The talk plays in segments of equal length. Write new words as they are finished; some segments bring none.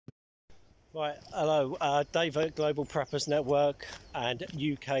Right, hello, Dave at Global Preppers Network and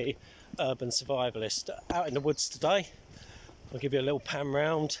UK Urban Survivalist out in the woods today. I'll give you a little pan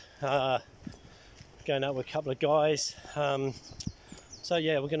round, going out with a couple of guys. So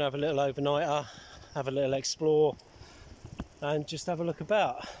yeah, we're going to have a little overnighter, have a little explore and just have a look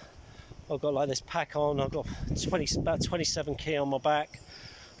about. I've got like this pack on, I've got about 27 key on my back,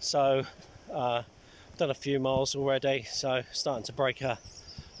 so done a few miles already, so starting to break a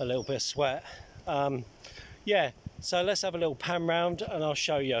little bit of sweat. Yeah, so let's have a little pan round and I'll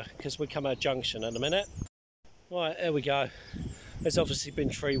show you, because we come at a junction in a minute. Right, here we go. There's obviously been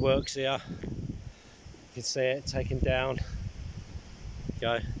tree works here. You can see it taken down.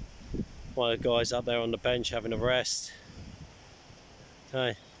 Go. One of the guys up there on the bench having a rest.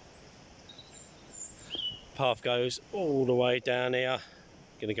 Okay. Path goes all the way down here.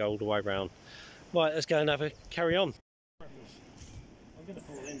 Gonna go all the way round. Right, let's go and have a carry on. I'm gonna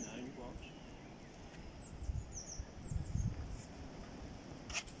fall in now, you watch.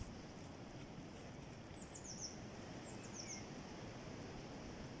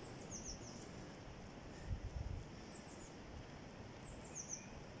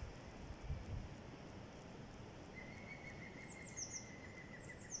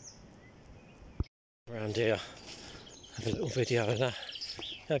 Around here, have a little video of that.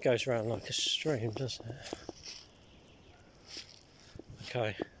 That goes around like a stream, doesn't it?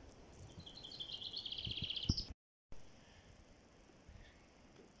 Okay.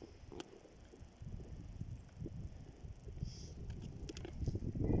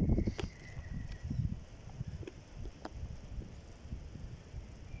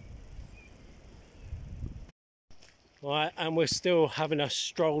 Right, and we're still having a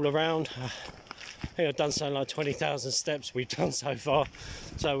stroll around. I think I've done something like 20,000 steps we've done so far.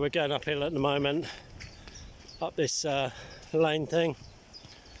 So we're going uphill at the moment, up this lane thing.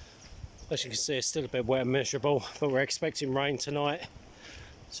 As you can see, it's still a bit wet and miserable, but we're expecting rain tonight.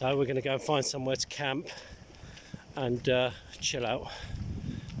 So we're going to go and find somewhere to camp and chill out.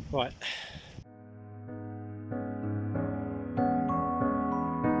 Right.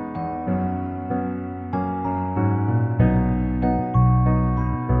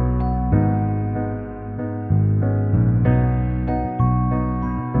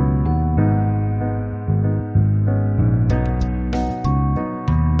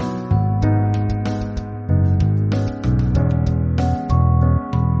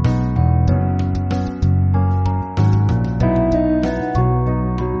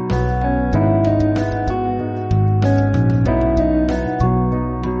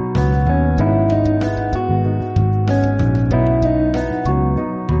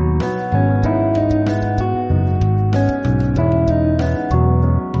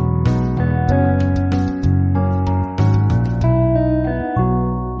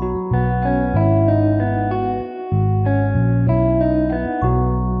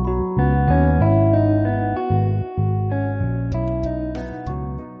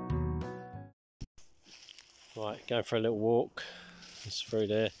 Right, going for a little walk. It's through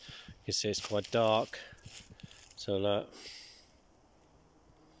there. You can see it's quite dark. So look,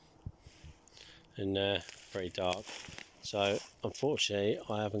 in there, very dark. So unfortunately,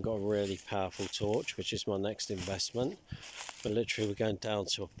 I haven't got a really powerful torch, which is my next investment. But literally, we're going down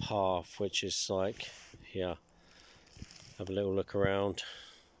to a path, which is like here. Have a little look around.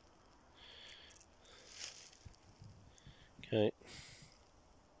 Okay.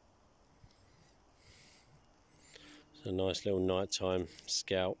 It's a nice little nighttime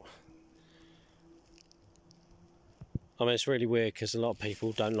scout. I mean, it's really weird because a lot of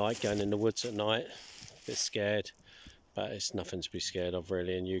people don't like going in the woods at night. A bit scared, but it's nothing to be scared of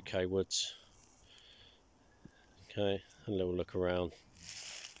really in UK woods. Okay, a little look around.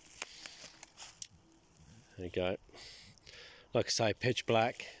 There you go. Like I say, pitch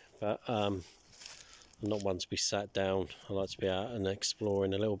black, but I'm not one to be sat down. I like to be out and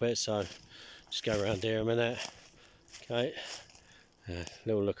exploring a little bit, so just go around here a minute. Okay,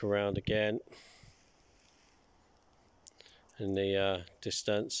 little look around again in the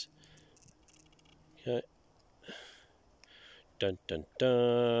distance. Okay, dun dun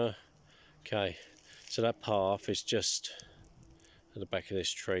dun. Okay, so that path is just at the back of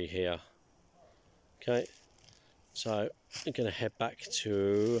this tree here. Okay, so I'm going to head back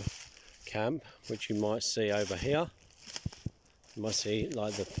to camp, which you might see over here. You might see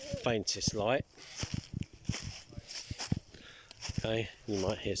like the faintest light. Okay, you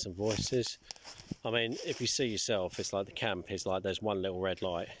might hear some voices. I mean, if you see yourself, it's like the camp is like there's one little red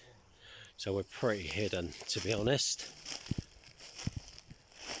light. So we're pretty hidden, to be honest.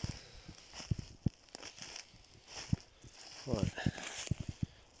 Right.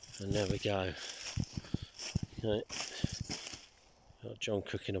 And there we go. Okay. Got John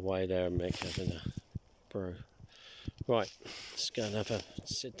cooking away there and Mick having a brew. Right, let's go and have a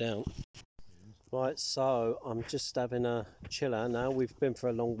sit down. Right, so I'm just having a chill out now. We've been for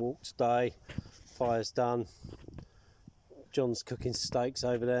a long walk today. Fire's done. John's cooking steaks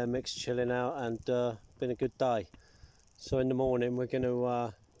over there, Mick's chilling out, and been a good day. So in the morning we're going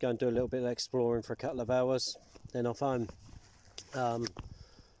to go and do a little bit of exploring for a couple of hours, then off home.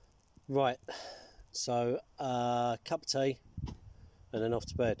 Right, so cup of tea and then off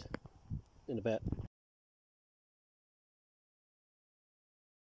to bed in a bit.